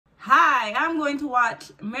Alright, I'm going to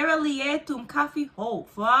watch Mera Liye Tum Kaafi Ho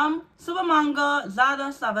from Shubh Mangal,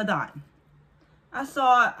 Zyada, Saavdhan. I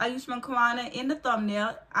saw Ayushmann Khurrana in the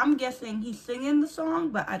thumbnail. I'm guessing he's singing the song,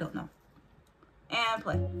 but I don't know. And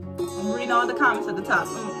play. I'm reading all the comments at the top.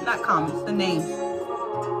 Not comments, the name. I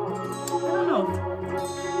don't know.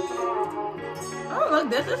 Oh,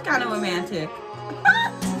 look, this is kind of romantic.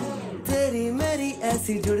 तेरी मेरी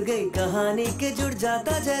ऐसी जुड़ गई कहानी के जुड़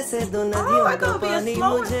जाता जैसे दो नदियों का पानी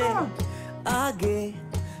मुझे आगे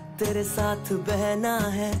तेरे साथ बहना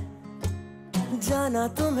है जाना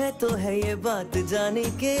तुम्हें तो है ये बात जानी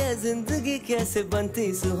के ये जिंदगी कैसे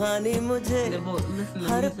बनती सुहानी मुझे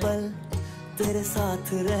हर पल तेरे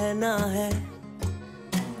साथ रहना है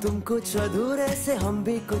तुम कुछ अधूरे से हम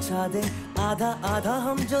भी कुछ आधे आधा आधा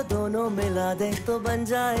हम जो दोनों मिला दे तो बन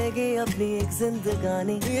जाएगी अपनी एक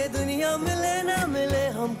जिंदगानी ये दुनिया मिले ना मिले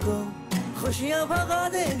हमको खुशियाँ भगा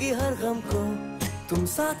देंगी हर गम को तुम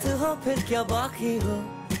साथ हो फिर क्या बाकी हो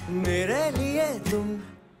मेरे लिए तुम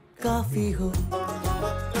काफी हो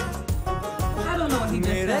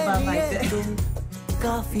मेरे लिए तुम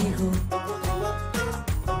काफी हो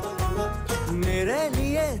मेरे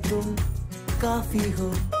लिए तुम काफी हो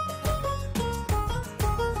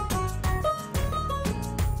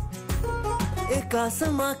एक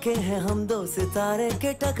आसमां के हैं हम दो सितारे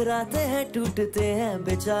के टकराते हैं टूटते हैं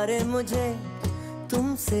बेचारे मुझे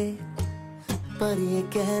तुमसे पर ये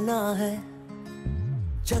कहना है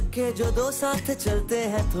चक्के जो दो साथ चलते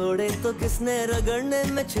हैं थोड़े तो किसने रगड़ने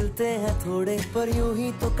में चिलते हैं थोड़े पर यूं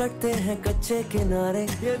ही तो कटते हैं कच्चे किनारे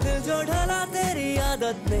ये दिल जो ढला तेरी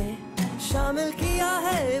आदत ने शामिल किया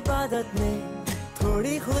है इबादत में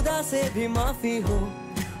थोड़ी खुदा से भी माफी हो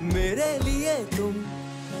मेरे लिए तुम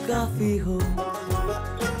काफी हो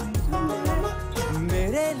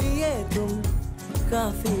मेरे लिए तुम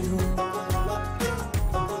काफी हो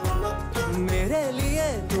मेरे लिए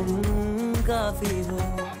तुम काफी हो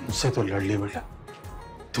मुझसे तो लड़ ली बेटा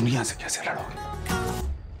दुनिया से कैसे लड़ोगे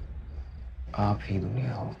आप ही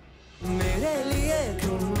दुनिया हो मेरे लिए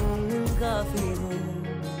तुम काफी हो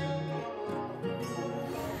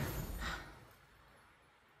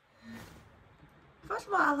First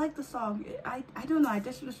of all, I like the song. I don't know, I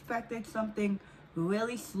just respected something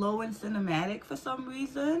really slow and cinematic for some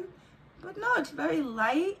reason. But no, it's very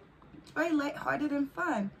light. It's very lighthearted and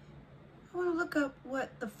fun. I want to look up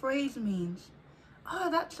what the phrase means. Oh,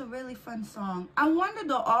 that's a really fun song. I wonder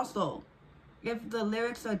though also if the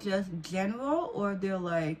lyrics are just general or they're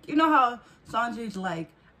like, you know how songs are like,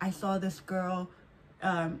 I saw this girl,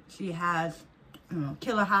 she has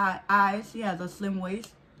killer eyes, she has a slim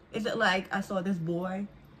waist. Is it like, I saw this boy,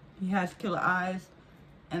 he has killer eyes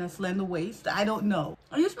and a slender waist? I don't know.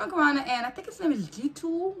 Ayushmann Khurrana and I think his name is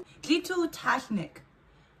G2 Tashnik.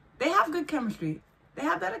 They have good chemistry. They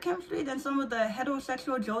have better chemistry than some of the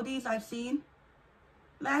heterosexual Jodies I've seen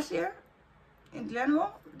last year. In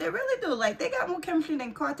general, they really do. Like, they got more chemistry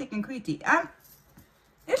than Kartik and Kriti.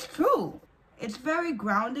 It's true. It's very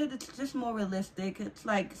grounded. It's just more realistic. It's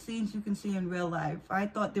like scenes you can see in real life. I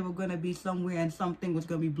thought they were going to be somewhere and something was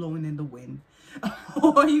going to be blowing in the wind.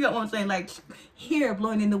 Or you get what I'm saying? Like here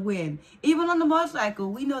blowing in the wind. Even on the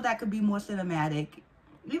motorcycle, we know that could be more cinematic.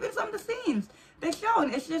 Even some of the scenes they're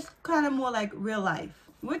showing, it's just kind of more like real life.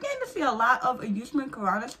 We're getting to see a lot of Ayushmann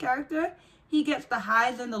Khurrana's character. He gets the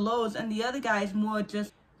highs and the lows, and the other guy is more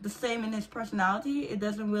just the same in his personality. It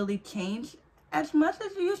doesn't really change as much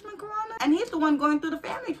as Ayushmann Khurrana, and he's the one going through the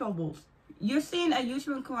family troubles. You're seeing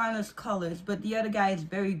Ayushmann Khurrana's colors, but the other guy is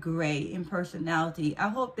very gray in personality. I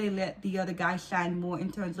hope they let the other guy shine more in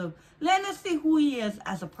terms of letting us see who he is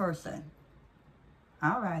as a person.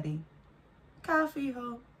 Alrighty. Kaafi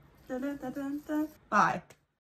ho. Dun, dun, dun, dun, dun. Bye.